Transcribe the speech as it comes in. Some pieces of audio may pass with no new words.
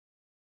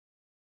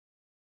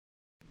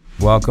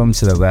Welcome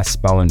to the Less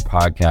Spelling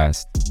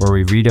podcast, where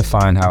we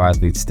redefine how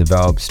athletes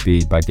develop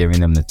speed by giving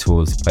them the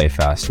tools to play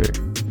faster.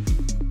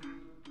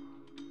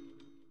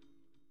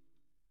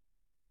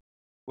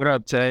 What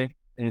up, Tay?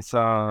 It's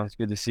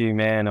good to see you,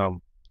 man.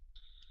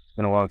 It's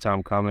been a long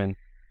time coming.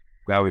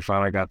 Glad we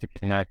finally got to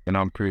connect, and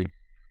I'm pretty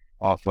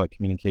off like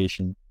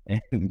communication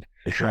and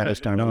trying to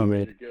start on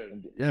it.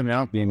 Yeah,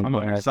 man, I'm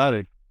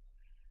excited.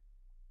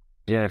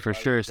 Yeah, for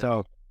sure.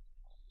 So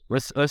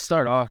let's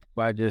start off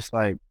by just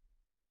like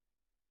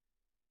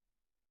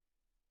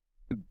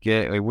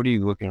what are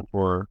you looking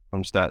for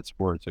from stat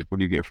sports? Like, what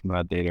do you get from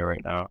that data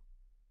right now?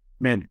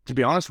 Man, to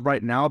be honest,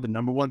 right now the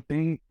number one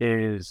thing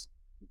is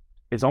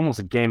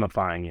almost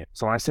gamifying it.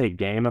 So when I say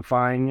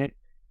gamifying it,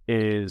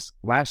 is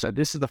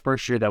this is the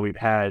first year that we've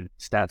had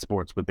stat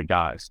sports with the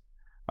guys,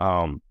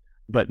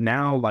 but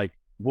now like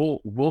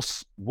we'll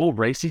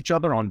race each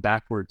other on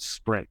backwards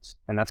sprints,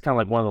 and that's kind of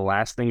like one of the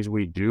last things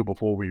we do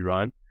before we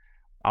run.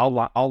 I'll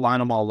line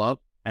them all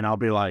up, and I'll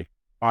be like,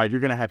 all right,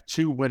 you're going to have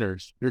two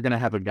winners. You're going to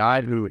have a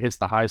guy who hits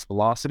the highest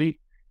velocity,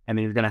 and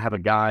then you're going to have a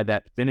guy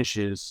that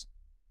finishes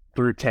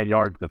through 10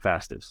 yards the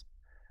fastest.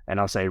 And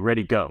I'll say,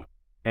 ready, go.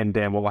 And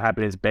then what will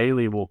happen is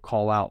Bailey will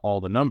call out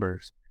all the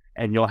numbers,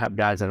 and you'll have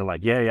guys that are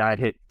like, yeah, I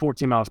hit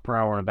 14 miles per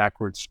hour on a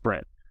backwards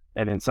sprint.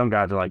 And then some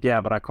guys are like,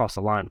 yeah, but I crossed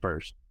the line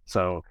first.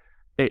 So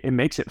it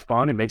makes it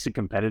fun. It makes it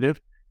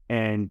competitive.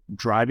 And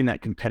driving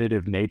that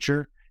competitive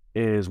nature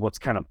is what's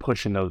kind of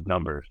pushing those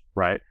numbers,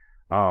 right?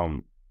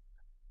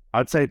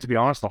 I'd say, to be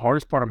honest, the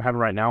hardest part I'm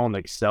having right now on the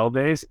Excel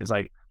days is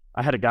like,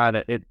 I had a guy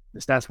that the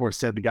stats board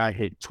said the guy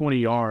hit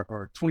 20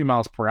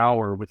 miles per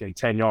hour within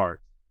 10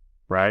 yards,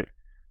 right?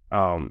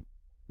 But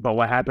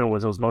what happened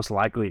was it was most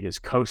likely his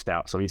coast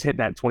out. So he's hitting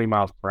that 20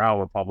 miles per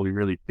hour, probably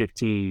really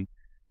 15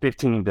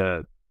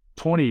 to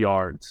 20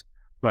 yards,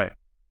 but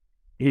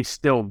he's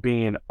still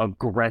being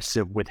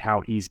aggressive with how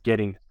he's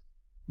getting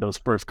those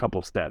first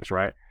couple steps,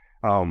 right?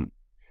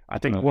 I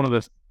think one of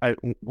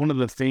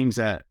the things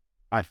that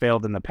I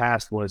failed in the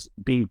past was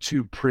being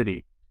too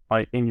pretty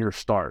in your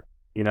start,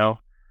 you know?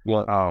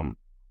 Well,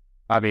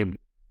 I mean,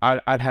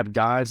 I'd have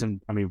guys,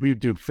 and I mean, we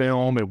do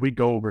film and we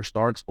go over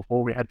starts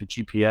before we had the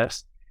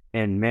GPS.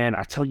 And man,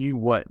 I tell you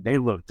what, they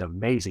looked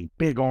amazing.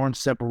 Big arm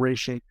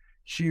separation,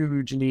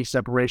 huge knee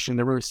separation.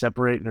 They're really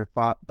separating their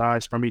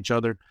thighs from each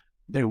other.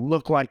 They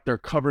look like they're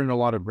covering a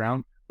lot of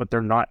ground, but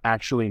they're not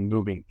actually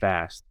moving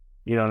fast.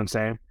 You know what I'm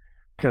saying?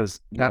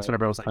 Because that's what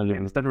everyone's like,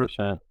 man,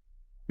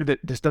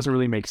 this doesn't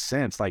really make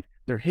sense. Like,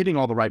 they're hitting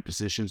all the right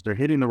positions, they're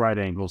hitting the right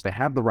angles, they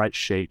have the right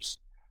shapes,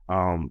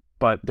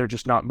 but they're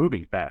just not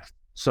moving fast.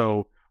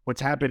 So what's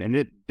happened,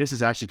 and this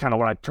is actually kind of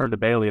when I turned to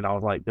Bailey and I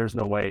was like, there's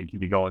no way it can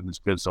be going this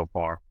good so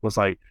far. Was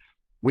like,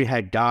 we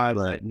had guys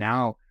that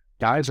now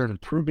guys are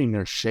improving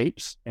their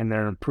shapes and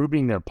they're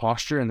improving their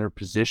posture and their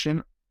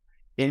position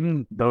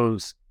in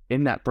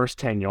that first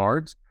 10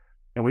 yards.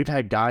 And we've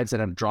had guys that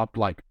have dropped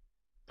like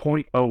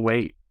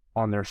 0.08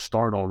 on their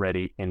start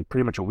already in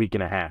pretty much a week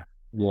and a half.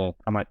 Yeah.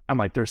 I'm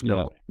like, there's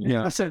no way.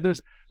 Yeah. I said,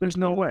 there's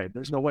no way.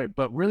 There's no way.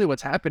 But really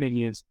what's happening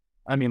is,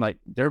 I mean, like,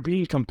 they're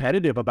being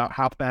competitive about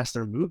how fast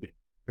they're moving.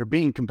 They're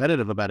being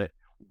competitive about it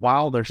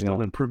while they're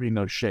still improving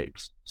those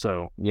shapes.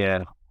 So,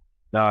 yeah.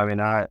 No, I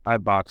mean, I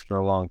boxed for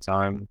a long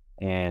time,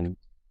 and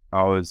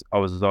I was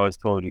always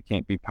told you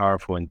can't be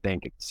powerful and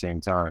think at the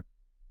same time.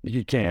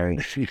 You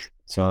can't.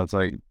 So it's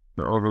like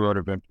the overload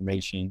of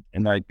information.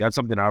 And like, that's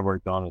something I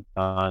worked on a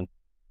ton.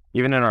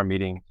 Even in our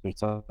meetings,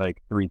 it's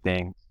like 3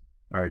 things.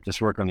 All right,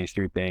 just work on these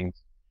 3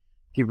 things.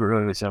 Keep it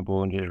really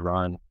simple and just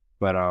run.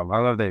 But I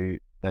love that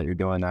you're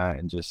doing that,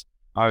 and just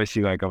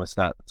obviously, like, I'm a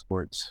stat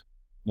sports,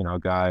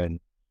 guy, and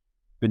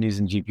been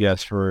using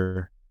GPS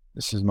for,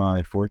 this is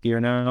my 4th year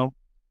now.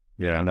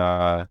 Yeah.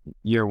 And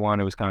year 1,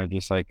 it was kind of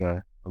just like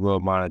a little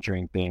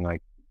monitoring thing,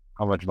 like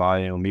how much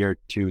volume. Year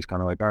 2 is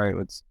kind of like, all right,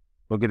 let's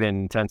look at the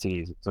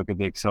intensities, let's look at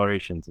the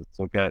accelerations, let's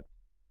look at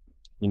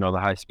the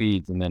high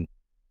speeds, and then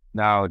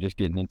now just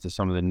getting into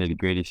some of the nitty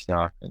gritty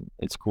stuff. And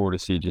it's cool to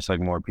see just like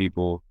more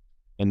people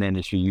in the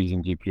industry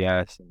using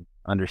GPS and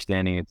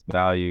understanding its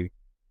value.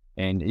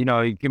 And, you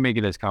can make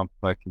it as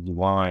complex as you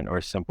want or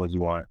as simple as you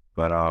want,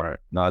 but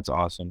no, it's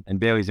awesome. And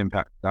Bailey's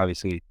impact,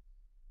 obviously,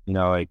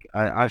 like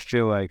I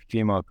feel like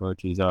female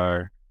coaches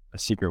are a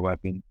secret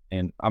weapon,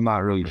 and I'm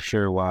not really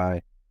sure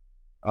why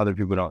other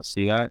people don't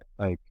see that.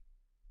 Like,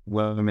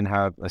 women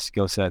have a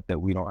skill set that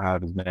we don't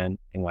have as men,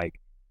 and like,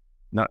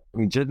 not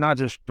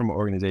just from an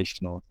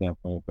organizational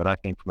standpoint, but I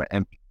think from an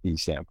empathy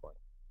standpoint.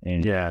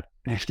 And yeah,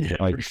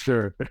 like, for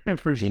sure.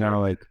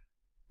 Like,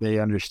 they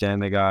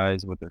understand the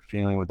guys, what they're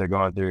feeling, what they're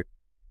going through.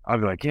 I'll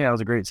be like, yeah, it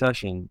was a great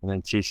session. And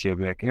then Cece will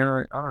be like, I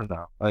don't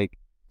know. Like,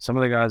 some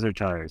of the guys are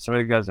tired. Some of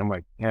the guys, I'm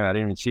like, yeah, I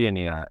didn't even see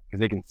any of that, because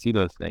they can see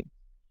those things.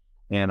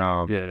 And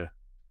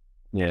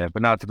yeah,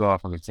 but not to go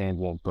off on a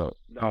tangent, but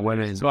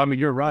women. So I mean,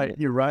 you're right.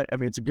 I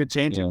mean, it's a good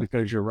tangent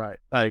because you're right.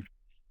 Like,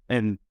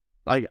 and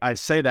like, I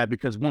say that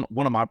because one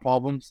of my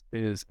problems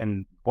is,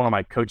 and one of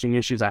my coaching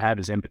issues I have,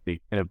 is empathy.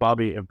 And if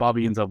Bobby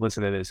ends up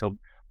listening to this,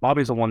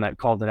 Bobby's the one that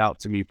called it out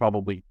to me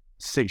probably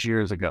 6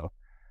 years ago.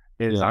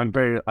 is Yeah, I'm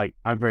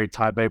very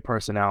type A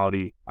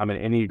personality. I'm an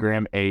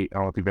Enneagram 8. I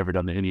don't know if you've ever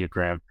done the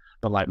Enneagram,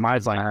 but like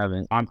mine's I like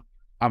haven't. I'm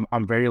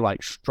I'm very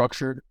like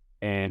structured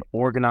and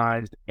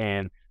organized,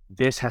 and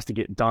this has to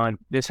get done.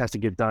 This has to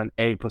get done.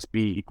 A plus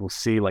B equals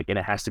C, like, and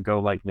it has to go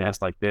like Yeah,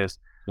 this, like this.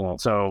 yeah,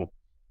 So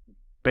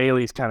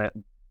Bailey's kind of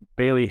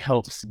Bailey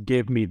helps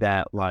give me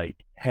that, like,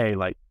 hey,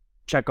 like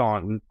check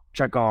on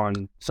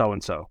so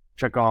and so,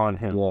 check on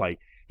him. yeah, Like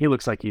he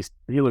looks like he's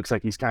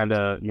kind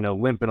of, you know,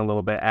 limping a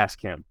little bit.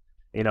 Ask him,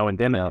 you know, and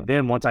yeah.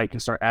 then once I can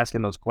start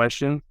asking those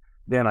questions,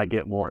 then I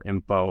get more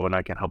info and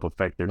I can help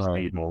affect their Right.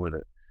 speed more with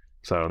it.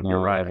 So you're No,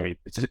 right. I right. mean,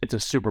 it's a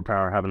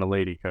superpower having a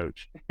lady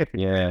coach.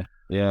 Yeah,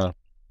 yeah.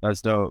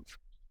 That's dope.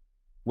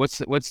 What's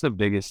the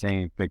biggest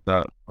thing you picked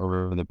up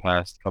over the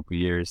past couple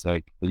years,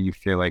 like that you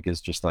feel like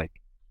is just like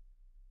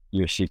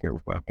your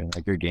secret weapon,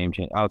 like your game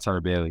changer outside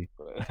of Bailey?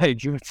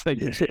 Like it's like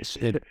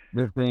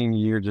the thing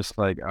you're just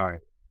like, all right,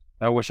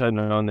 I wish I'd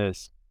known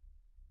this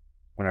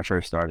when I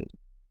first started.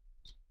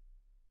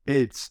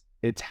 It's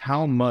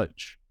how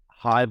much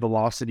high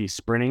velocity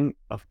sprinting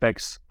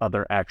affects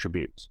other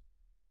attributes.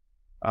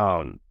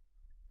 Um,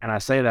 and I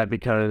say that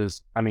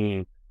because I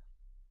mean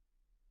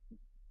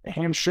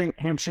hamstring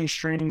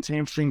strains,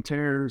 hamstring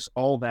tears,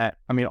 all that.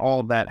 I mean, all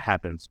of that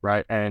happens,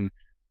 right? And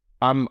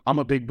I'm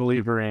a big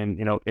believer in,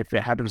 you know, if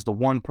it happens to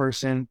one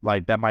person,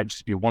 like that might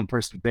just be a one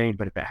person thing,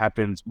 but if it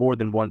happens more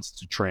than once,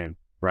 it's a trend,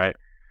 right?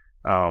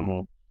 Um,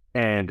 Mhm.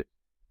 and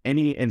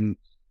and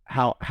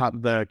how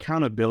the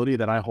accountability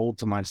that I hold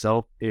to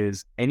myself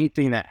is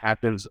anything that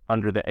happens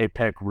under the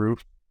APEC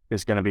roof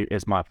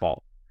is my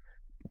fault.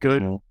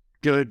 Good, Mhm.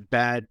 good,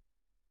 bad,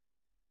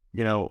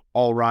 you know,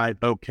 all right,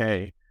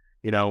 okay.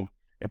 You know,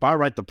 if I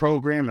write the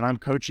program and I'm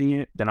coaching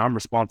it, then I'm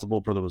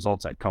responsible for the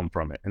results that come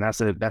from it. And that's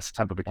the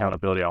type of Right,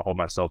 accountability I hold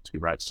myself to,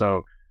 right?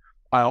 So right,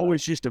 I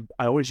always used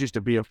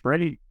to be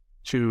afraid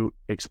to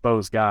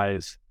expose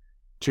guys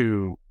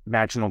to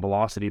maximum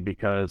velocity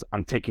because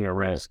I'm taking a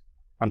right. risk.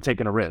 I'm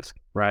taking a risk,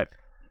 right?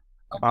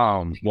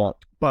 Um, Yeah,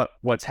 but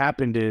what's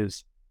happened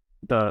is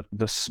the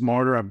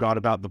smarter I've got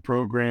about the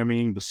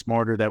programming, the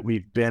smarter that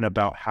we've been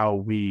about how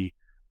we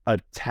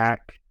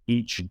attack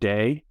each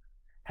day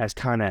has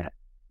kind of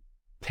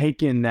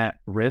taken that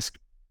risk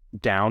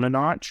down a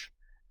notch,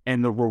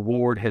 and the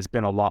reward has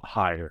been a lot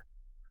higher.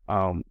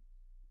 Um,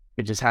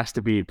 it just has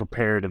to be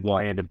prepared and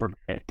yeah,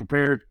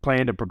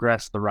 planned and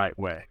progress the right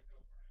way.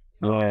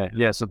 yeah,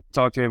 yeah. So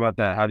talk to me about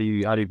that. How do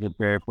you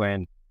prepare,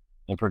 plan,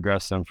 and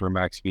progress them for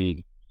max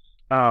speed?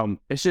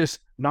 It's just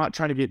not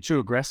trying to get too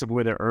aggressive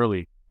with it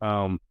early.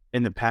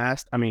 In the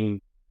past, I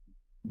mean,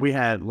 we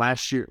had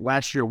last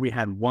year we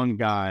had one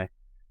guy,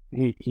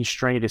 he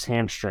strained his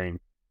hamstring,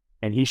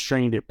 and he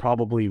strained it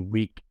probably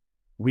week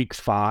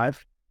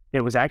 5.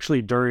 It was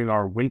actually during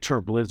our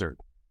winter blizzard.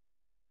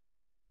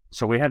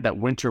 So we had that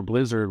winter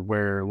blizzard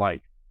where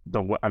like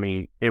I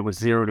mean, it was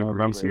zero I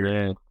degrees remember. here.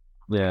 Yeah,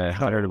 yeah.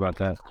 I heard So about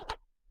that.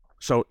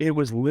 so it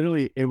was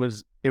literally it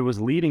was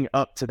leading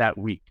up to that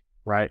week,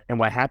 right? And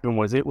what happened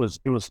was it was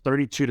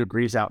 32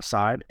 degrees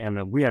outside,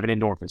 and we have an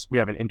indoor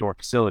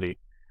facility.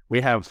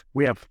 We have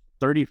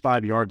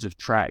 35 yards of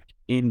track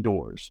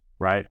indoors,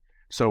 right?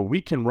 So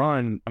we can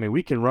run. I mean,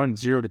 we can run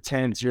 0 to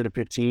 10, 0 to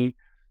 15,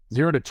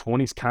 0 to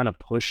 20 is kind of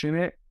pushing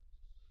it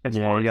as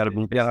Yeah, far as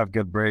you gotta have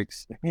good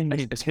breaks. You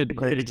need as good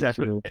breaks for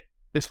exactly sure.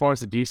 as far as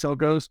the decel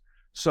goes.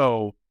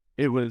 So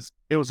it was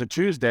a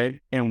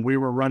Tuesday, and we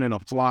were running a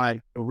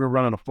fly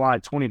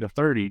 20 to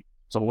 30.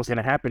 So what's going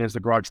to happen is the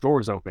garage door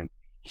is open.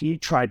 He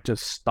tried to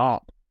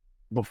stop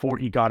before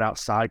he got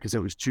outside because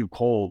it was too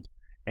cold,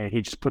 and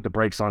he just put the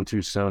brakes on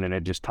too soon, and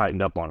it just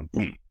tightened up on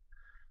him.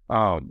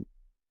 um,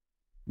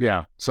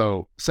 yeah.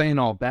 So saying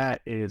all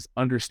that is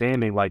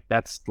understanding like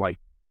that's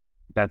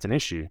an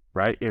issue,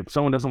 right? If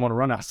someone doesn't want to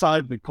run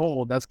outside in the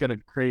cold, it's going to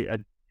create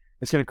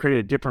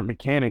a different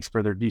mechanics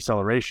for their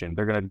deceleration.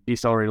 They're going to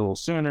decelerate a little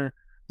sooner,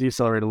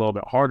 decelerate a little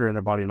bit harder, and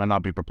their body might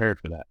not be prepared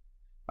for that.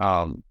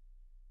 Um,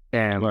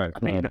 and Right, I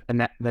think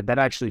right. that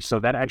actually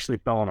that actually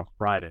fell on a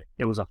Friday.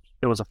 It was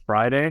a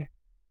Friday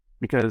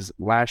because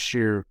last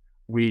year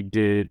we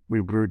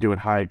were doing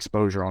high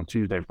exposure on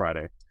Tuesday,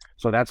 Friday.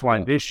 So that's why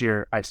Yeah, this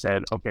year I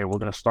said, okay, we're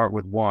going to start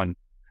with one,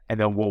 and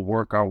then we'll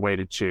work our way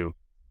to two.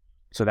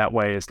 So that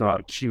way it's not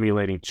right.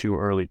 accumulating too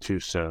early, too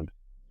soon.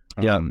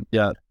 Yeah, Um,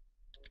 yeah.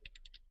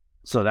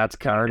 so that's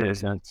No, it kind makes of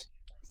sense.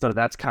 so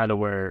that's kind of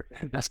where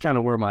that's kind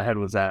of where my head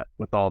was at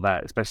with all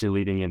that, especially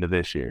leading into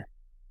this year.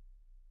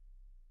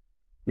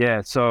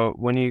 Yeah. So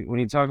when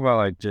you talk about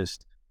like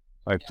just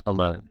like from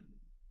a,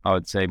 I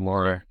would say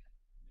more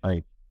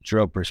like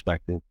drill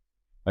perspective,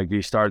 like do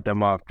you start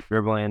them off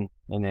dribbling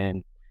and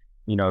then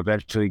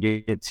eventually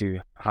get to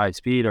high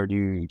speed, or do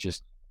you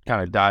just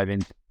kind of dive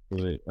into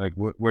it? Like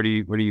where do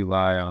you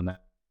lie on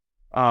that?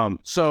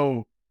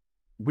 So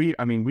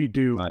I mean, we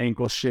do Like,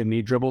 ankle, shin,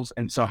 knee dribbles,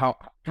 and so how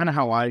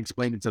I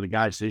explained it to the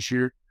guys this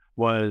year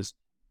was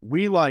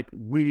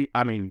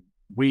I mean,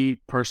 we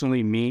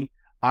personally, me,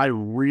 I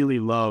really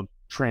love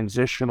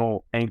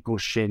transitional ankle,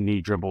 shin,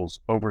 knee dribbles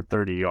over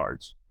 30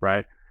 yards,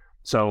 right?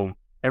 So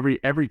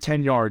every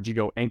 10 yards, you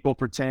go ankle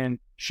for 10,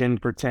 shin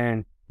for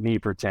 10, knee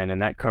for 10,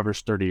 and that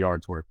covers 30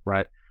 yards worth,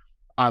 right?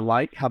 I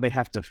like how they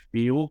have to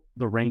feel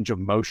the range of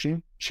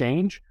motion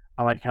change.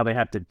 I like how they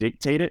have to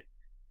dictate it.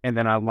 And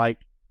then I like,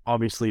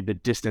 obviously, the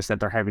distance that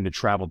they're having to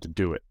travel to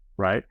do it,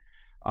 right?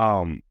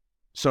 Um,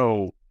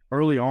 so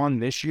early on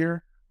this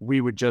year,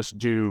 we would just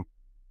do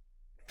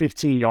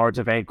 15 yards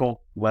of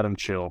ankle, let them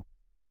chill.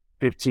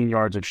 15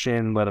 yards of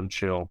shin, let them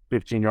chill.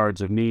 15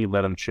 yards of knee,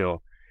 let them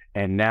chill.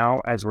 And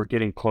now, as we're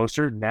getting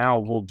closer, now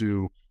we'll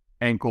do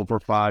ankle for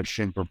 5,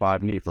 shin for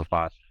 5, knee for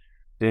 5.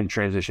 Then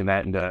transition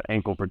that into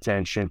ankle for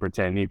 10, shin for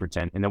 10, knee for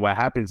 10. And then what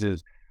happens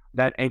is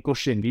that ankle,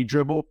 shin, knee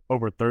dribble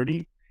over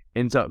 30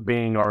 ends up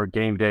being our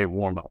game day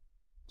warm up.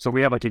 So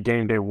we have like a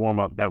game day warm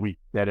up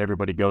that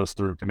everybody goes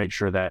through to make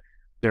sure that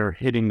they're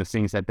hitting the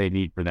things that they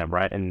need for them,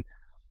 right? And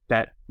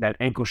that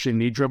ankle, shin,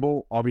 knee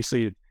dribble,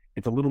 obviously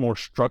it's a little more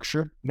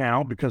structured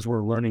now because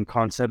we're learning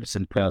concepts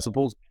and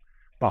principles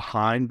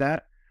behind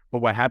that.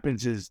 But what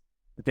happens is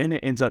then it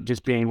ends up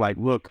just being like,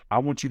 look, I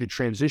want you to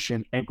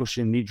transition ankle,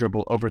 shin, knee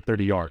dribble over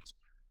 30 yards,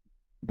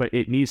 but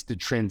it needs to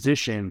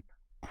transition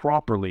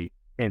properly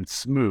and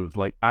smooth.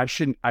 Like I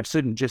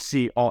shouldn't just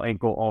see all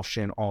ankle, all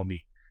shin, all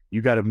knee.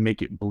 You got to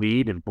make it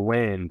bleed and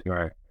blend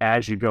Right.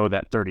 as you go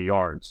that 30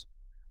 yards.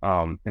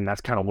 And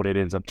that's kind of what it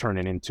ends up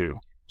turning into.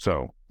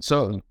 So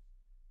So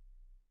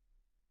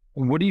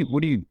what do you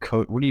what are you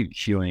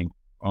cueing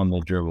on the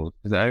dribbles?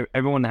 Because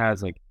everyone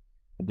has like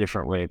a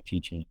different way of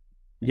teaching.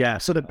 yeah,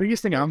 so the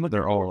biggest thing I'm looking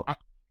They're for, all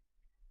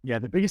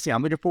the biggest thing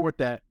I'm looking for with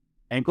that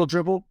ankle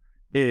dribble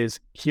is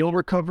heel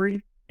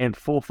recovery and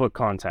full foot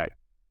contact,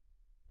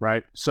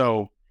 right?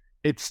 So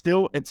it's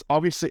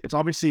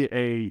obviously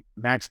a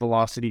max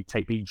velocity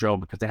technique drill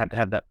because they have to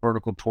have that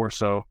vertical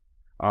torso.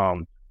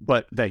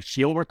 But the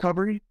heel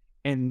recovery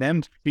and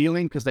them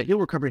feeling, because the heel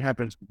recovery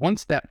happens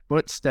once that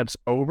foot steps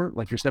over,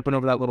 like you're stepping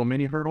over that little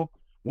mini hurdle.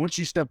 Once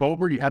you step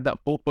over, you have that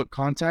full foot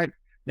contact.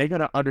 They got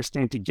to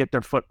understand to get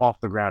their foot off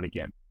the ground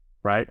again,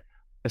 right?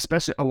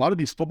 Especially a lot of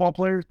these football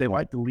players, they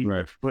like to leave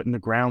their foot in the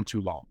ground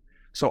too long.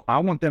 So I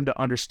want them to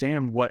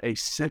understand what a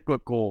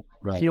cyclical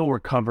heel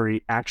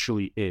recovery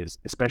actually is,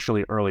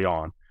 especially early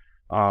on.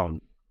 And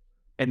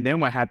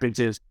then what happens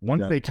is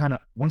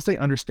once they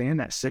understand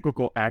that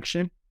cyclical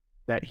action,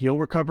 that heel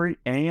recovery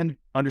and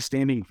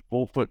understanding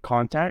full foot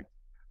contact,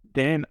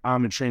 then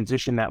I'm in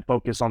transition that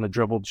focus on the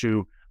dribble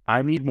to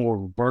I need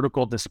more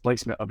vertical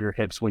displacement of your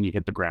hips when you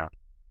hit the ground.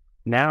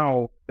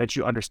 Now that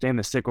you understand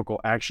the cyclical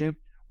action,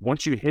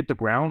 once you hit the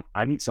ground,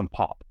 I need some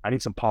pop. I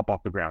need some pop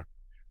off the ground.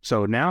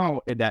 So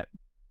now that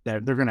they're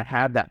going to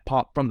have that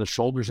pop from the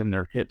shoulders and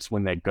their hips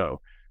when they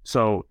go.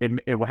 So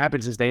what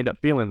happens is they end up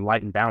feeling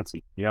light and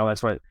bouncy. You know,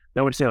 that's what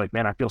they would say, like,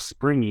 man, I feel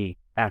springy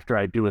after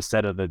I do a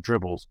set of the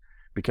dribbles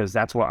because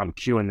that's what I'm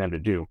cueing them to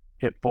do.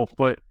 Hit full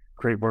foot,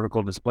 create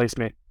vertical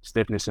displacement,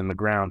 stiffness in the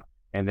ground,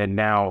 and then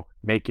now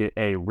make it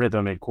a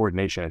rhythm and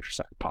coordination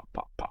exercise. Pop,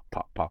 pop, pop,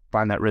 pop, pop.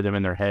 Find that rhythm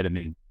in their head and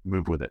then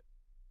move with it.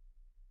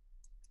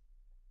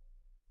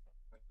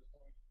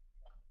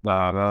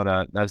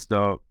 wow, that's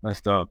dope.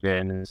 That's dope. Yeah,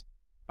 and it's,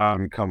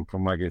 come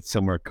from like a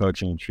similar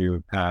coaching tree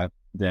with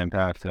Dan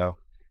Path. So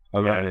I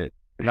love it.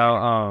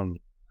 Now,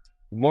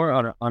 more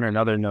on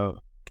another note,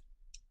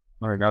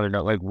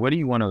 like, what do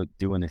you want to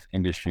do in this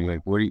industry?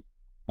 Like,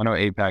 I know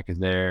APAC is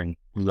there and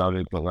you love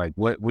it, but like,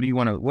 what do you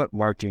want to, what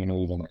mark do you want to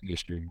leave in the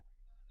industry?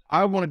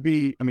 I want to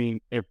be, I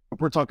mean, if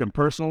we're talking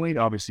personally,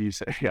 obviously you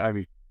say, I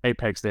mean,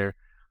 Apex there.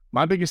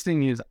 My biggest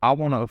thing is I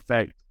want to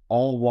affect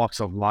all walks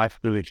of life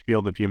through the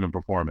field of human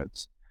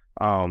performance.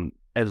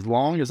 As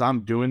long as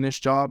I'm doing this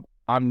job,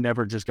 I'm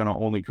never just going to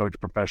only coach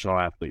professional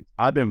athletes.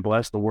 I've been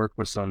blessed to work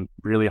with some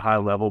really high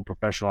level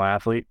professional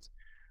athletes.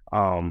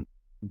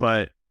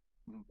 But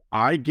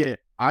I get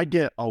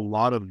a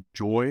lot of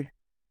joy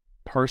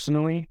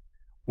personally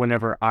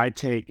whenever I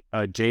take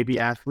a JV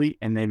athlete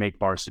and they make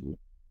varsity,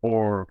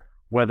 or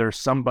whether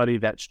somebody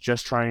that's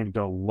just trying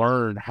to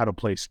learn how to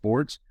play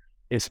sports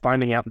is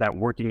finding out that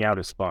working out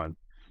is fun.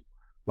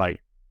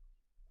 Like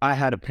I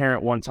had a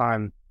parent one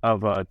time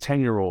of a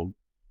 10-year-old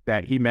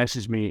that he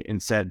messaged me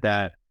and said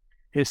that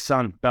his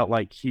son felt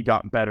like he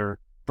got better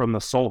from the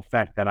sole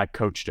fact that I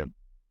coached him,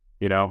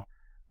 you know?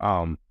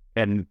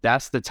 And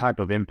that's the type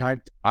of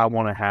impact I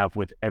want to have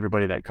with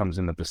everybody that comes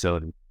in the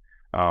facility.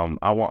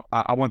 I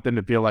want them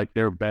to feel like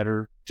they're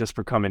better just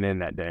for coming in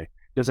that day.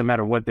 Doesn't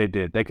matter what they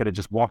did. They could have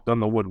just walked on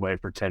the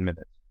woodway for 10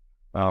 minutes.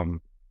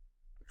 Um,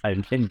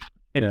 and, and,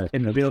 and,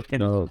 and, build,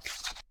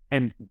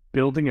 and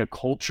building a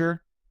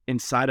culture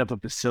inside of a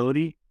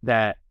facility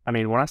that, I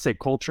mean, when I say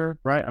culture,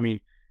 right? I mean,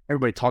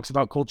 everybody talks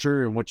about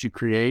culture and what you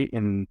create.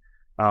 And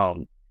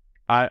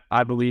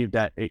I believe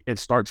that it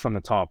starts from the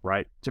top,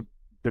 right?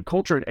 The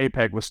culture at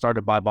APEC was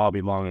started by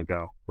Bobby long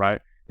ago, right?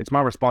 It's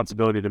my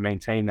responsibility to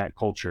maintain that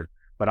culture,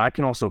 but I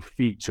can also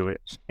feed to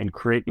it and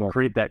create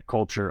that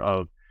culture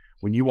of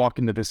when you walk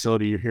in the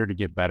facility, you're here to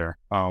get better.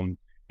 And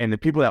the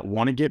people that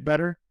want to get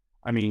better,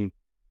 I mean,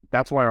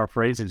 that's why our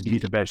phrase is "be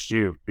the best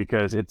you,"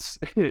 because it's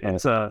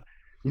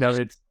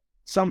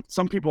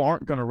some people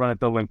aren't going to run at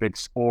the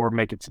Olympics or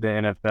make it to the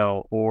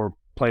NFL or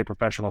play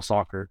professional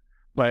soccer.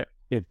 But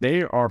if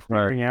they are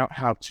Right. figuring out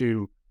how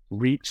to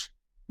reach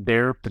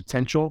their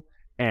potential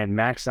and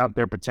max out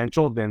their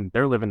potential, then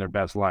they're living their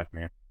best life,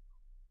 man.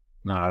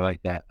 No, I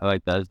like that. I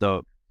like that. It's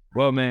dope.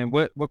 Well, man,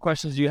 what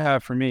questions do you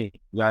have for me?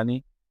 You got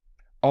any?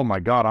 Oh my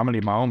God, I'm gonna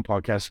need my own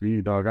podcast for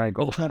you, dog. I ain't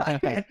going.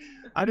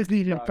 I just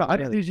need you to. I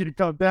just need you to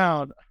come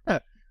down.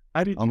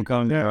 I need you I'm to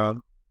come coming, down,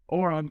 bro.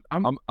 or I'm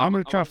I'm I'm I'm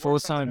gonna I'm try a to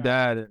work something full-time out.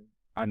 dad and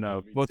I know,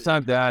 me too.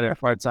 full-time dad and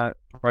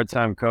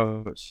part-time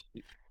coach.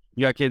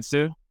 You got kids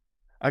too?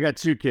 I got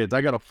two kids.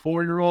 I got a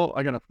 4-year-old.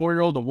 I got a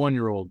 4-year-old, a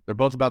 1-year-old. They're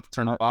both about to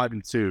turn Uh, 5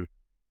 and 2.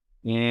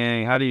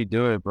 Dang, how do you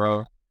do it,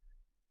 bro?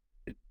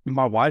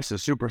 My wife's a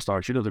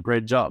superstar. She does a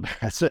great job.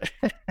 That's it.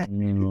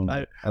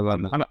 I, I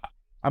love I'm, that.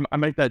 I'm, I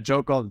make that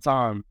joke all the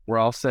time where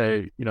I'll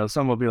say,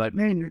 someone will be like,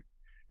 "Man,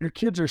 your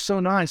kids are so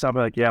nice." I'll be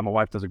like, "Yeah, my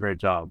wife does a great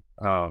job."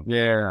 Yeah,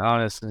 But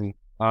honestly.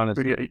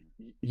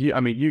 I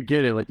mean, you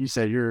get it. Like you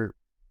said, you're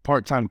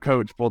part-time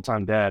coach,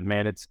 full-time dad.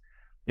 Man, it's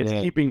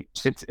Yeah, keeping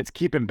it's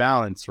keeping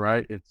balance,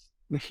 right?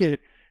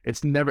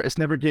 It's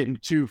never getting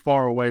too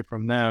far away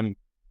from them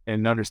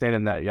and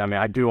understanding that. Yeah, I mean,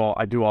 I do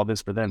all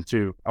this for them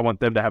too. I want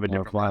them to have a more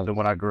different life fun. than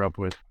what I grew up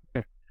with.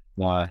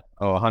 Nah,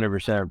 oh,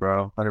 100%,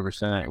 bro.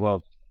 100%.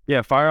 Well,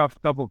 yeah, fire off a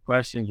couple of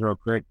questions real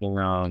quick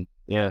and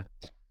yeah,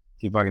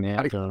 see if I can I,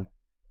 answer them.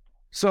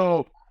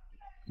 so,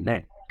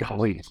 man,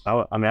 golly, I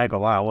mean, I ain't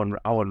gonna lie,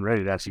 I wasn't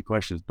ready to ask you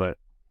questions, but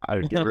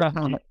I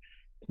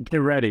get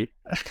ready.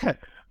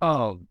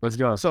 Let's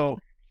go. So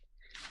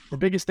the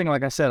biggest thing,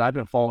 like I said, I've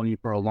been following you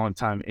for a long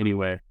time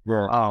anyway.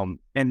 Yeah,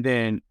 And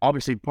then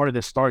obviously part of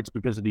this starts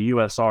because of the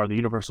USR, the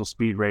Universal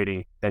Speed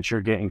Rating that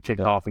you're getting kicked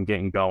yeah, off and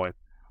getting going.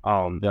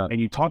 yeah, And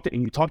you talked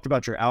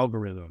about your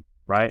algorithm,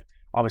 right?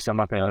 Obviously, I'm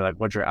not going to yeah. be like,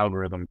 what's your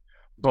algorithm?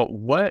 But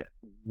what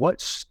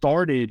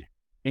started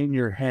in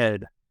your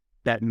head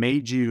that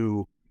made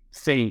you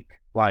think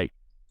like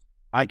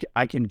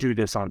I can do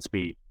this on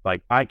speed?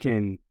 Like I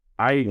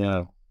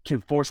Yeah.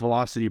 can force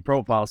velocity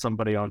profile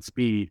somebody on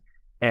speed,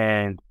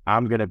 and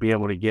I'm going to be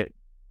able to get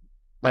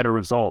better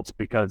results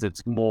because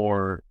it's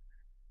more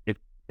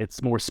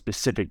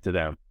specific to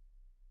them.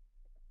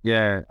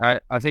 Yeah,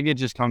 I think it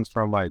just comes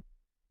from like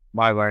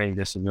my learning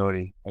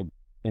disability. Like,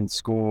 in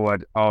school,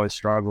 I'd always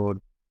struggled.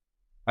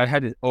 I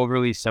had to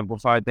overly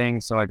simplify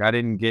things, so like I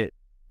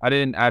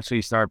didn't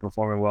actually start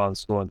performing well in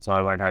school until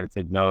I learned how to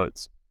take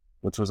notes,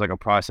 which was like a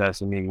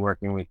process of me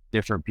working with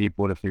different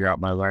people to figure out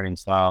my learning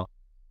style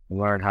and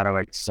learn how to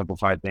like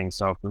simplify things.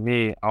 So for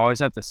me, I always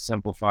have to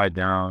simplify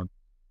down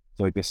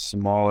to like the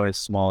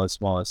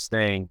smallest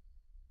thing,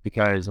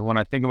 because when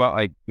I think about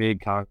like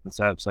big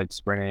concepts like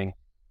sprinting,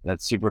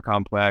 that's super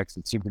complex,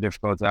 it's super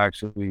difficult to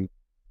actually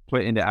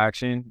put into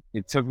action.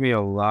 It took me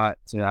a lot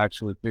to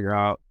actually figure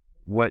out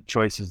what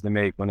choices to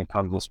make when it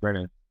comes to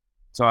sprinting.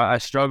 So I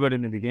struggled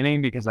in the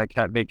beginning because I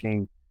kept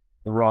making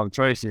the wrong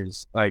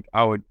choices. Like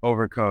I would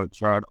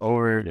overcoach,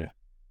 or Yeah.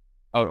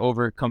 I would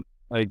overcome,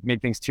 like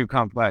make things too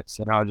complex.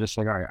 And I was just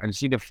like, all right, I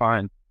just need to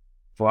find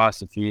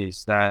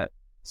philosophies that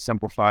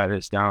simplify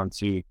this down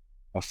to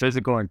a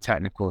physical and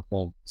technical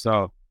thing.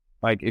 So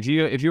like if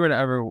you were to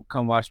ever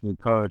come watch me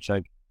coach,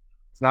 like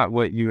it's not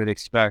what you would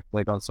expect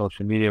like on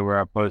social media where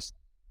I post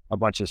a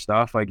bunch of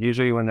stuff. Like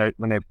usually when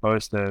they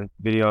post a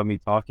video of me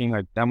talking,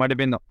 like that might have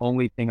been the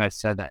only thing I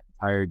said that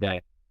entire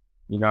day.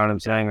 You know what I'm Yeah.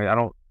 saying? Like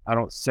I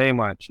don't say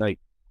much. Like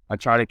I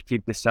try to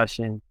keep the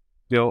session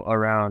built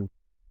around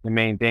the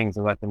main things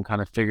and let them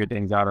kind of figure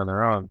things out on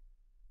their own.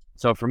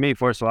 So for me,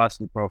 force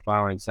velocity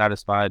profiling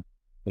satisfied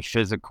the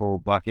physical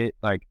bucket.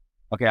 Like,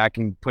 okay, I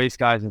can place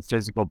guys in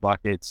physical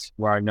buckets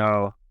where I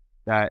know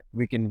that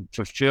we can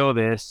fulfill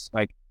this.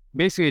 Like,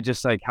 basically,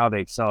 just like how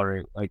they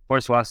accelerate. Like,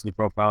 force velocity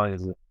profiling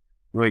is a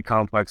really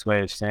complex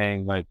way of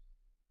saying like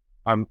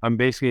I'm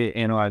basically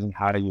analyzing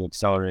how do you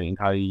accelerate and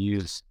how you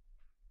use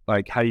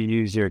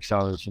your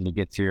acceleration to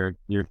get to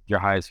your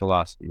highest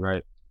velocity,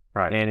 right?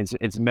 Right. And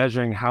it's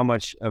measuring how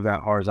much of that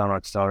horizontal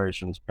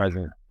acceleration is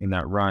present in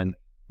that run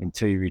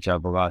until you reach that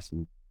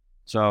velocity.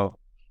 So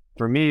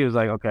for me, it was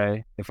like,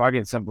 okay, if I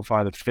can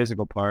simplify the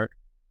physical part,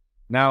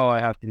 now all I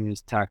have to do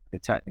is tackle the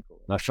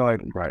technical. And I feel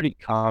like I'm Right. pretty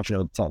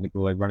confident with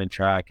technical, like running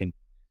track and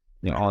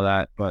all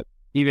that. But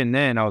even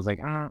then, I was like,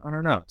 I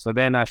don't know. So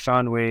then I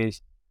found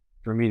ways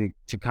for me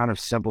to kind of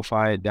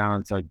simplify it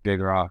down to like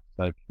big rocks.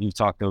 Like you've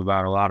talked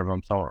about a lot of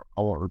them, so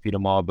I won't repeat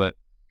them all. But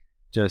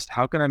just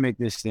how can I make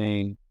this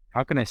thing?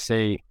 How can I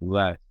say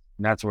less?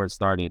 And that's where it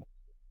started.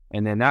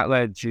 And then that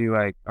led to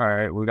like, all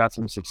right, we got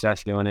some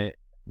success doing it.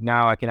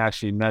 Now I can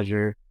actually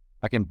measure,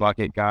 I can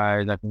bucket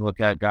guys, I can look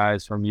at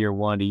guys from year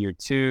one to year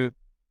two,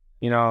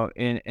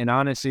 and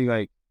honestly,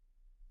 like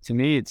to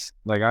me, it's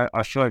like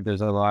I feel like there's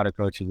a lot of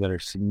coaches that are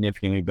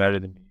significantly better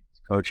than me as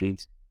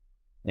coaches.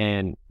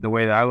 And the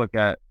way that I look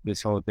at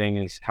this whole thing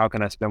is how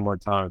can I spend more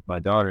time with my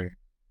daughter?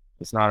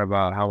 It's not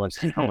about how much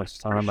For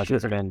time I can sure.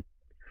 spend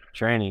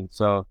training.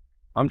 So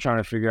I'm trying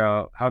to figure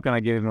out how can I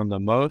give them the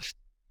most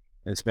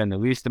and spend the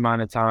least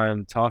amount of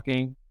time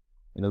talking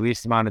and the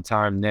least amount of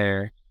time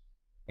there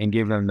and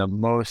give them the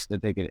most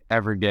that they could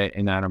ever get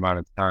in that amount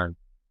of time.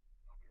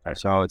 Right.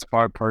 So it's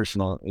part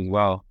personal as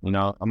well. You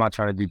know, I'm not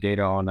trying to do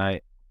data all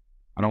night.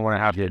 I don't want to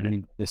have to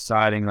be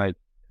deciding like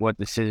what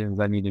decisions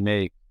I need to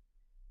make.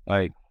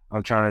 Like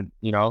I'm trying to,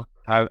 you know,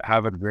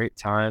 have a great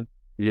time,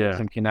 make Yeah.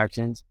 some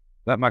connections,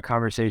 let my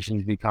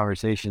conversations be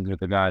conversations with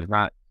the guys.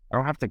 Not I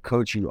don't have to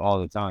coach you all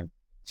the time.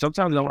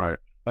 Sometimes I won't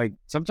Right.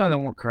 sometimes I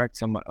won't correct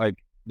someone.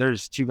 Like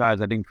there's two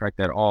guys I didn't correct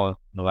at all in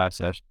the last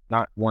session.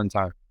 Not one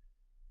time.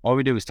 All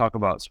we did was talk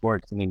about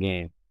sports in the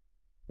game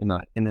in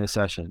the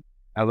session.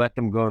 I let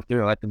them go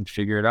through, I let them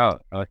figure it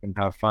out. I let them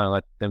have fun. I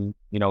let them,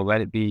 you know,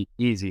 let it be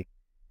easy.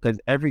 Because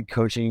every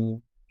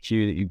coaching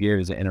cue that you give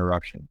is an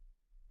interruption.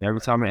 Every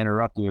time I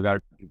interrupt you, you got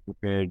to be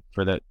prepared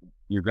for that.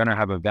 You're going to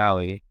have a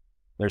valley.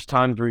 There's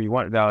times where you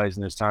want valleys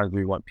and there's times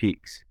where you want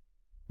peaks.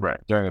 Right.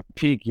 During a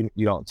peak, you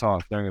don't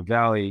talk. During a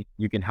valley,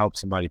 you can help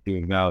somebody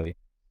through a valley.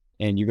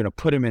 And you're gonna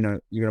put them in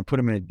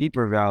a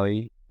deeper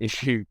valley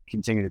if you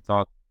continue to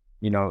talk,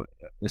 you know,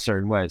 a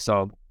certain way.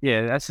 So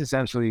yeah, that's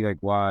essentially like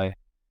why,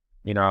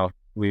 you know,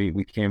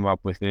 we came up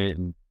with it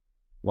and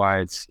why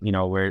it's, you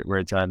know, where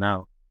it's at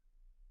now.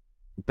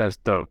 That's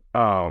dope.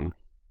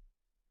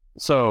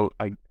 So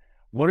like,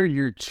 what are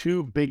your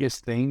two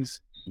biggest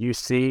things you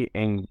see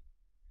in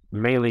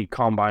mainly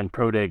combine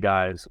pro day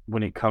guys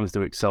when it comes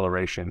to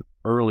acceleration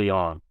early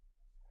on?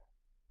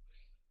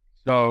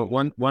 So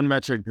one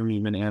metric that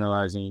we've been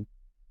analyzing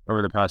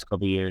over the past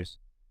couple of years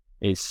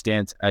is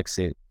stance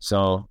exit.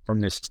 So from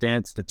the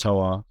stance to toe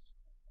off,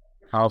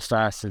 how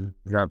fast is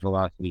that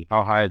velocity?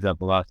 How high is that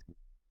velocity?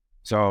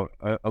 So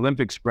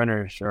Olympic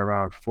sprinters are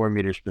around 4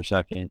 meters per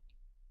second.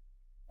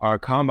 Our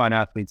combine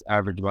athletes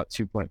average about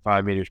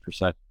 2.5 meters per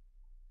second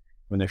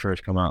when they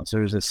first come out. So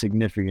there's a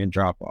significant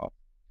drop off.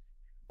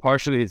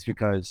 Partially it's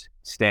because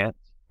stance,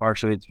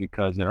 partially it's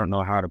because they don't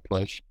know how to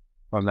push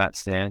from that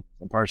stance,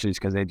 and partially it's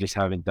because they just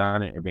haven't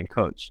done it or been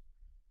coached.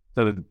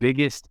 So the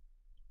biggest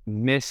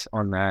miss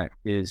on that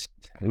is,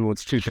 well,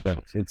 it's two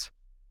things.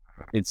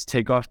 It's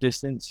takeoff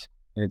distance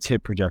and it's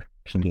hip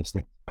projection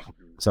distance.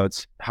 So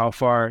it's how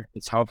far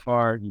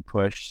you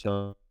push.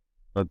 So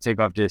the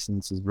takeoff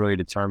distance is really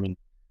determined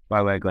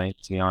by leg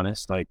length, to be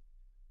honest. Like,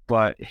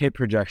 but hip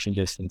projection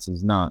distance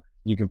is not.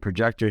 You can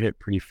project your hip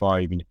pretty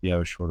far even if you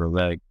have a shorter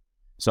leg.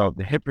 So if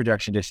the hip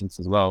projection distance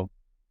is low,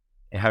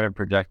 they haven't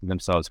projected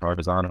themselves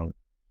horizontally.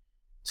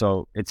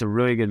 So it's a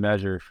really good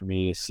measure for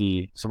me to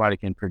see somebody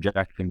can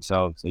project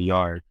themselves a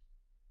yard,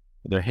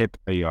 their hip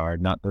a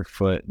yard, not their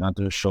foot, not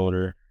their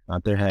shoulder,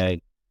 not their head.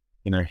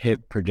 Can their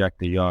hip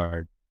project a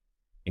yard?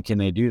 And can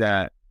they do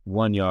that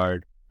 1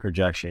 yard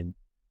projection?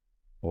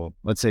 Well,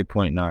 let's say zero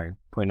point 0.9. Zero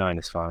point 0.9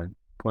 is fine.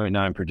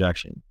 0.9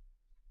 projection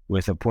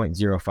with a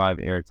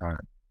 0.05 air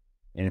time.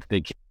 And if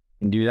they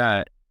can do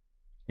that,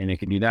 and they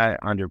can do that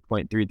under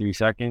 0.33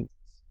 seconds,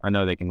 I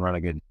know they can run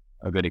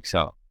a good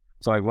excel.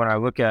 So like when I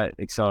look at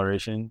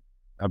acceleration,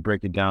 I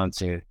break it down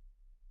to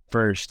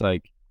first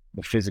like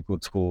the physical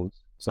tools.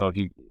 So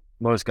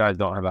most guys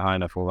don't have a high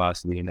enough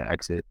velocity in the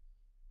exit.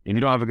 If you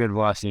don't have a good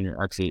velocity in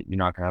your exit, you're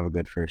not gonna have a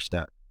good first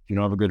step. If you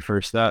don't have a good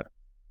first step,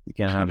 you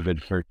can't have a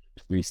good first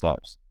 3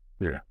 steps.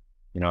 Yeah.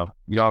 You know,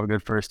 you don't have a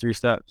good first 3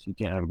 steps, you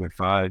can't have a good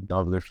 5. You don't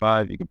have a good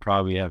 5, you could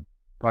probably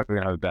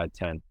gonna have a bad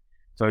 10.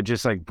 So it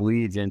just like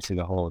bleeds into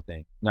the whole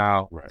thing.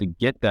 Now Right. to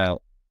get that,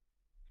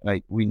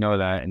 like we know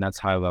that, and that's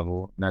high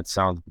level, and that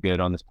sounds good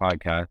on this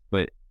podcast,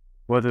 but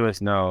both of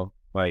us know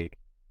like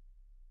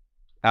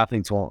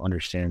athletes won't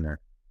understand that.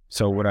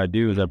 So what I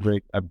do is I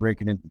break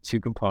it into two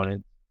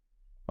components.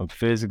 I'm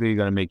physically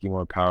going to make you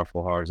more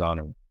powerful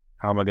horizontally.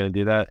 How am I going to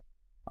do that?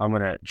 I'm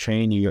going to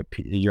train you at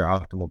your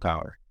optimal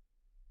power.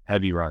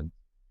 Heavy runs.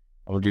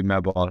 I'm going to do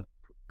med ball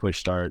push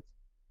starts.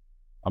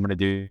 I'm going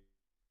to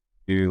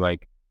do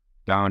like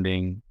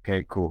bounding.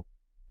 Okay, cool.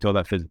 Fill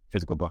that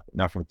physical bucket.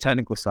 Now from a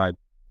technical side,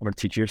 I'm going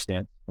to teach you your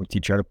stance. I'm going to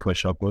teach you how to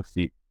push up with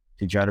feet.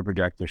 Teach you how to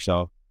project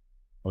yourself.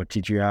 I'm going to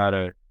teach you how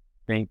to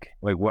think,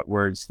 like what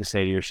words to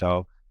say to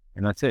yourself.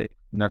 And that's it.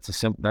 And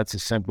that's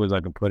as simple as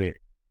I can put it.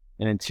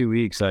 And in 2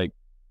 weeks, like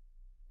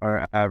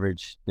our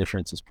average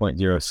difference is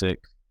 0.06.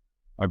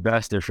 Our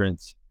best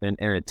difference in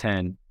a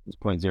 10 is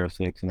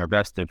 0.06, and our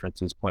best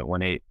difference is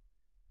 0.18.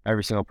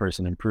 Every single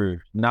person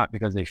improved, not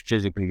because they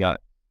physically got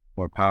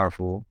more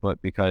powerful,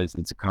 but because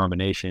it's a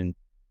combination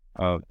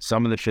of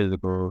some of the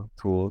physical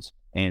tools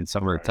and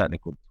some of the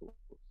technical tools.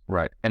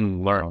 Right.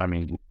 And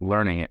learning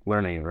it,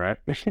 right?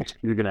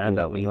 You're going to end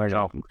up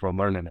learning from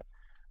learning it.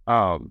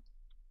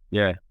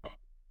 Yeah.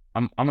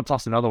 I'm gonna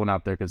toss another one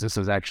out there because this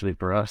is actually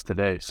for us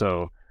today.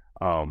 So,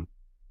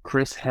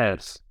 Chris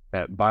Hess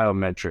at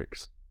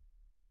Biometrics,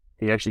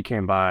 he actually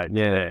came by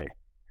today.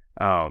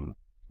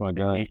 My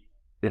God.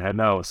 Yeah,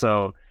 no.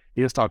 So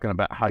he was talking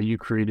about how you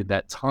created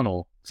that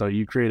tunnel. So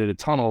you created a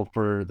tunnel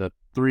for the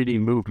 3D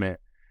movement,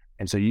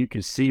 and so you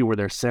could see where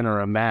their center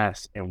of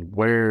mass and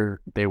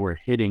where they were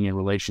hitting in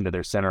relation to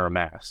their center of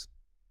mass.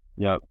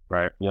 Yep.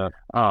 Right. Yeah.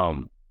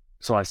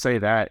 So I say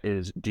that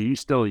is, do you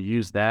still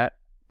use that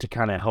to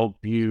kind of help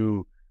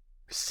you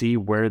see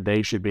where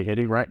they should be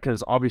hitting, right?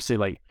 Because obviously,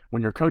 like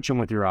when you're coaching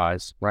with your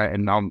eyes, right?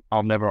 And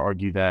I'll never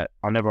argue that.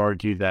 I'll never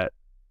argue that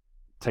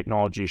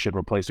technology should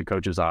replace a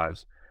coach's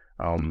eyes.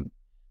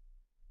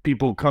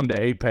 People come to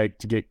APEC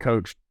to get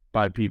coached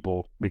by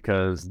people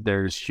because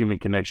there's human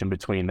connection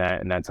between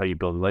that, and that's how you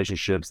build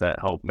relationships that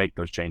help make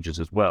those changes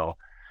as well.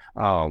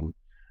 Um,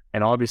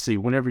 and obviously,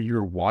 whenever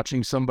you're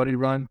watching somebody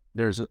run,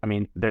 there's a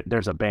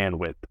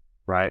bandwidth,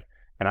 right?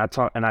 And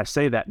I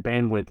say that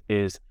bandwidth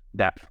is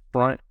that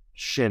front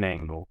shin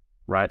angle,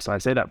 right? So I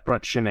say that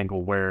front shin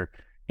angle where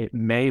it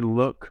may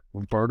look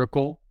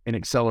vertical in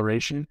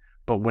acceleration,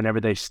 but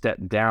whenever they step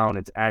down,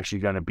 it's actually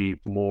going to be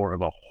more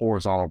of a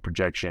horizontal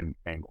projection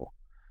angle.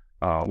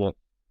 Well,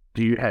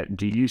 Do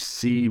you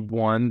see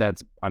one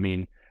that's, I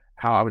mean,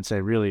 how I would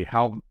say really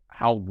how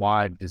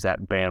wide does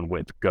that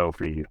bandwidth go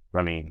for you?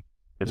 I mean,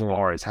 as yeah.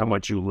 far as how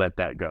much you let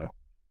that go.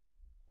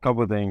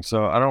 Couple of things.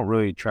 So I don't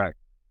really track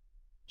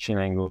shin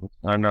angle.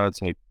 I know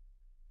it's like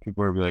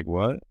people will be like,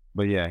 "What?"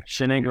 But yeah,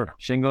 shin angle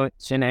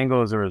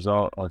is a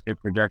result of hip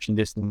projection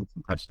distance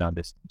and touchdown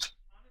distance.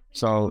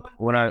 So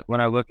when I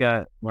look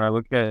at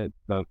the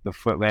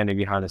foot landing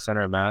behind the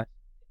center of mass,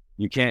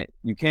 you can't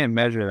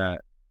measure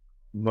that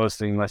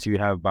mostly unless you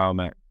have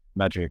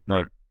biometric.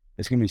 Like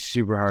it's gonna be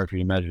super hard for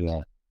you to measure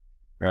that,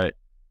 right?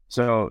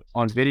 So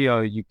on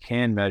video, you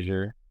can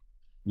measure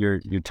your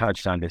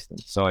touchdown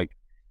distance. So like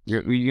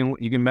you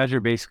can measure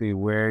basically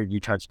where you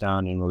touch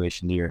down in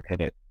relation to your hip.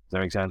 Does that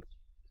make sense?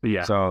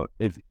 Yeah. So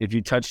if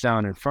you touch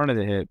down in front of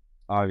the hip,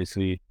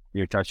 obviously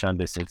your touchdown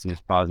distance is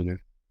positive.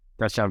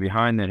 Touchdown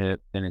behind the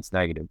hip, then it's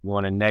negative. You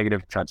want a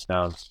negative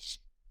touchdown,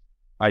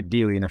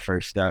 ideally in the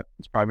first step.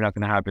 It's probably not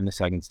going to happen in the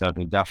second step.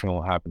 It definitely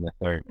won't happen in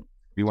the third.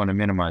 We want to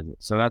minimize it.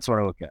 So that's what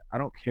I look at. I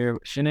don't care.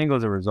 Shin angle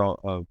is a result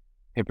of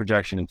hip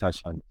projection and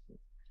touchdown.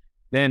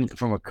 Then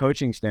from a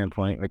coaching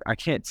standpoint, like I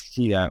can't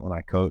see that when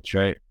I coach,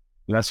 right?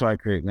 And that's why I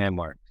create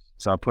landmarks.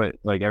 So I put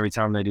like every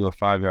time they do a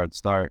 5-yard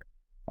start,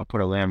 I'll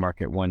put a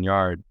landmark at 1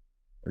 yard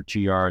or 2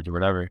 yards or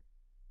whatever. And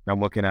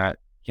I'm looking at,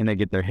 can they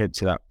get their hip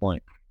to that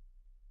point?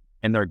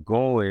 And their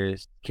goal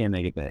is, can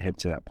they get that hip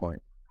to that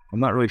point?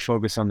 I'm not really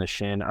focused on the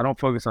shin. I don't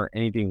focus on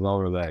anything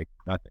lower leg,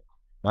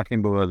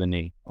 nothing below the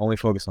knee, only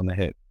focus on the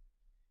hip.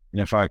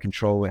 And if I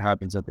control what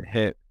happens at the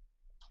hip,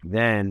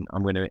 then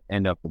I'm going to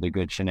end up with a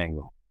good shin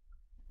angle.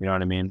 You know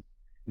what I mean?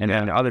 And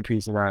then the other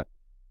piece of that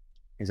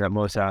is that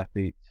most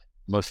athletes,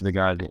 most of the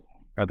guys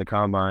at the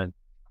combine,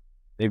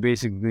 they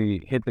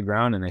basically hit the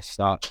ground and they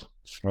stop,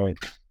 right?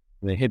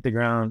 They hit the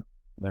ground,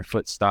 their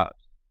foot stops.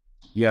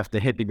 You have to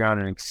hit the ground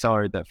and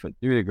accelerate that foot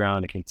through the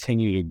ground to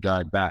continue to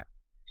guide back.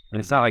 And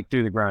it's not like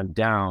through the ground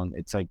down.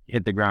 It's like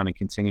hit the ground and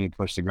continue to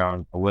push the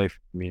ground away from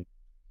me.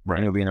 Right.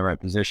 And you'll be in the right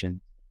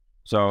position.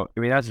 So, I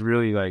mean, that's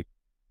really like,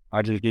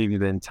 I just gave you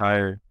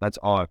that's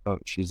all I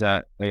coach. Is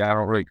that like, I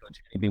don't really coach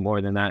anything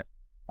more than that.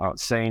 I don't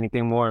say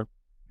anything more.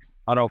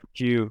 I don't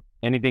cue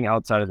anything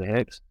outside of the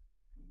hips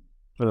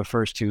for the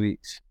first 2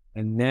 weeks.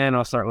 And then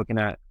I'll start looking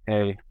at,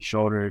 hey,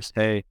 shoulders,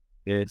 hey,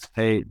 this,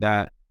 hey,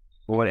 that.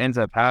 But what ends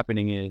up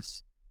happening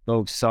is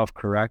they'll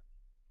self-correct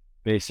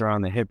based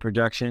around the hip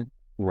projection.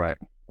 Right.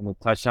 And the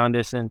touchdown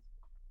distance.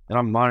 And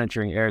I'm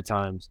monitoring air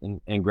times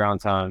and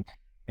ground time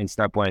and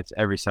step lengths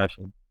every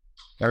session.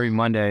 Every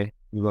Monday,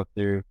 we look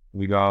through,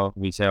 we go,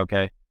 we say,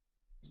 okay,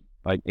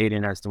 like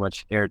Aiden has too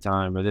much air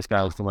time or this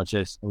guy has too much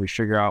this. And we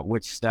figure out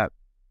which step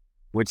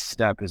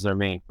is their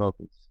main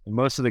focus. And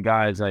most of the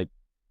guys, like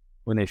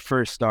when they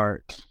first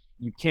start,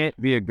 you can't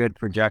be a good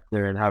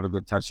projector and have a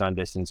good touchdown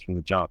distance from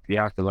the jump. You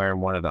have to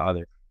learn one or the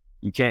other.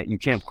 You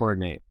can't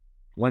coordinate.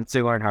 Once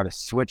they learn how to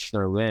switch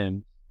their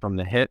limb from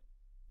the hip,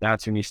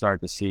 that's when you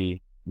start to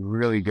see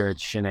really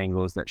good shin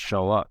angles that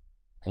show up.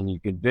 And you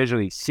could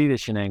visually see the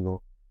shin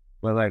angle.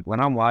 But like when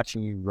I'm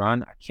watching you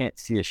run, I can't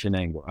see a shin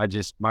angle.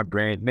 My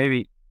brain,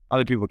 maybe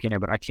other people can,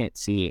 but I can't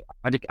see it.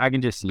 I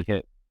can just see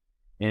hip.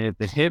 And if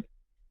the hip,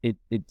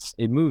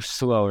 it moves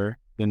slower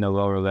than the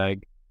lower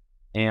leg,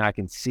 and I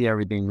can see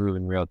everything move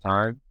in real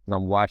time because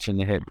I'm watching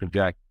the hip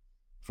project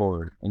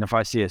forward. And if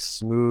I see a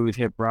smooth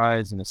hip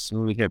rise and a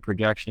smooth hip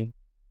projection,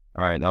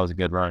 all right, that was a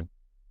good run,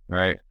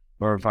 right?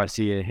 Or if I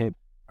see a hip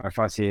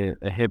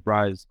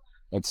rise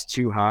that's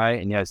too high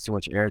and he has too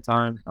much air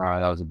time, all right,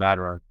 that was a bad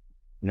run.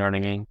 You know what I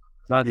mean?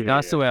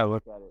 That's the way I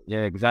look at it.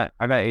 Yeah, because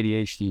I got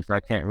ADHD, so I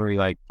can't really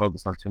like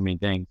focus on too many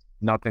things.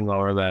 Nothing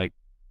lower leg,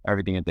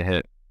 everything at the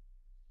hip.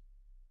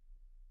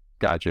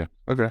 Gotcha.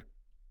 Okay.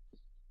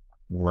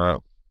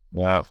 Wow.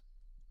 Wow.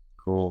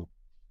 Cool.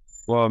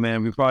 Well,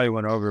 man, we probably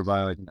went over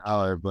by like an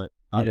hour, but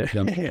that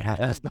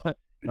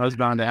was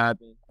bound to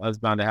happen. That was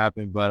bound to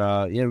happen.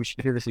 But yeah, we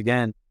should do this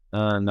again.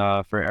 And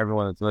for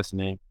everyone that's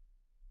listening,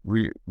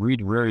 we'd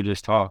really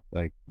just talk.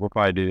 Like we'll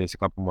probably do this a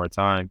couple more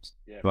times.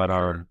 Yeah, but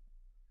sure.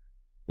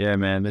 yeah,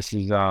 man, this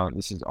is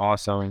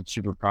awesome. I'm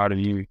super proud of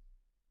you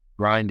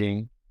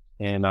grinding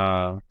and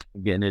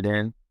getting it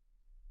in.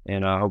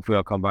 And hopefully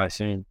I'll come by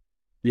soon.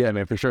 Yeah,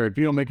 man, for sure. If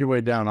you don't make your way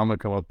down, I'm gonna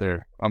come up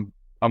there. I'm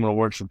gonna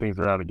work some things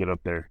around to get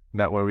up there.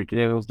 That way we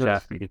can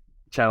chat. We can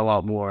chat a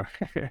lot more.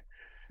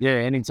 Yeah,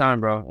 anytime,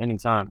 bro.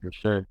 Anytime for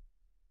sure.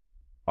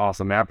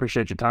 Awesome, man. I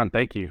appreciate your time.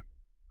 Thank you.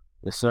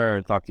 Yes,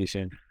 sir. Talk to you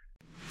soon.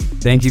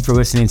 Thank you for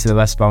listening to the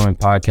Less Bombing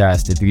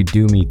podcast. If you could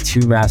do me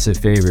two massive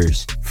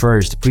favors.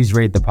 First, please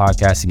rate the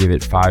podcast and give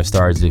it 5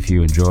 stars if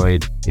you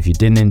enjoyed. If you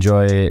didn't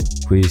enjoy it,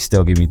 please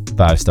still give me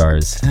 5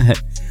 stars.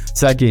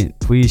 Second,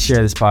 please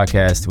share this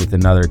podcast with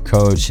another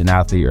coach, an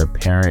athlete, or a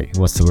parent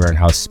who wants to learn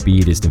how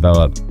speed is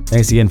developed.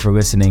 Thanks again for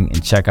listening,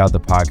 and check out the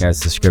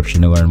podcast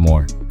description to learn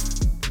more.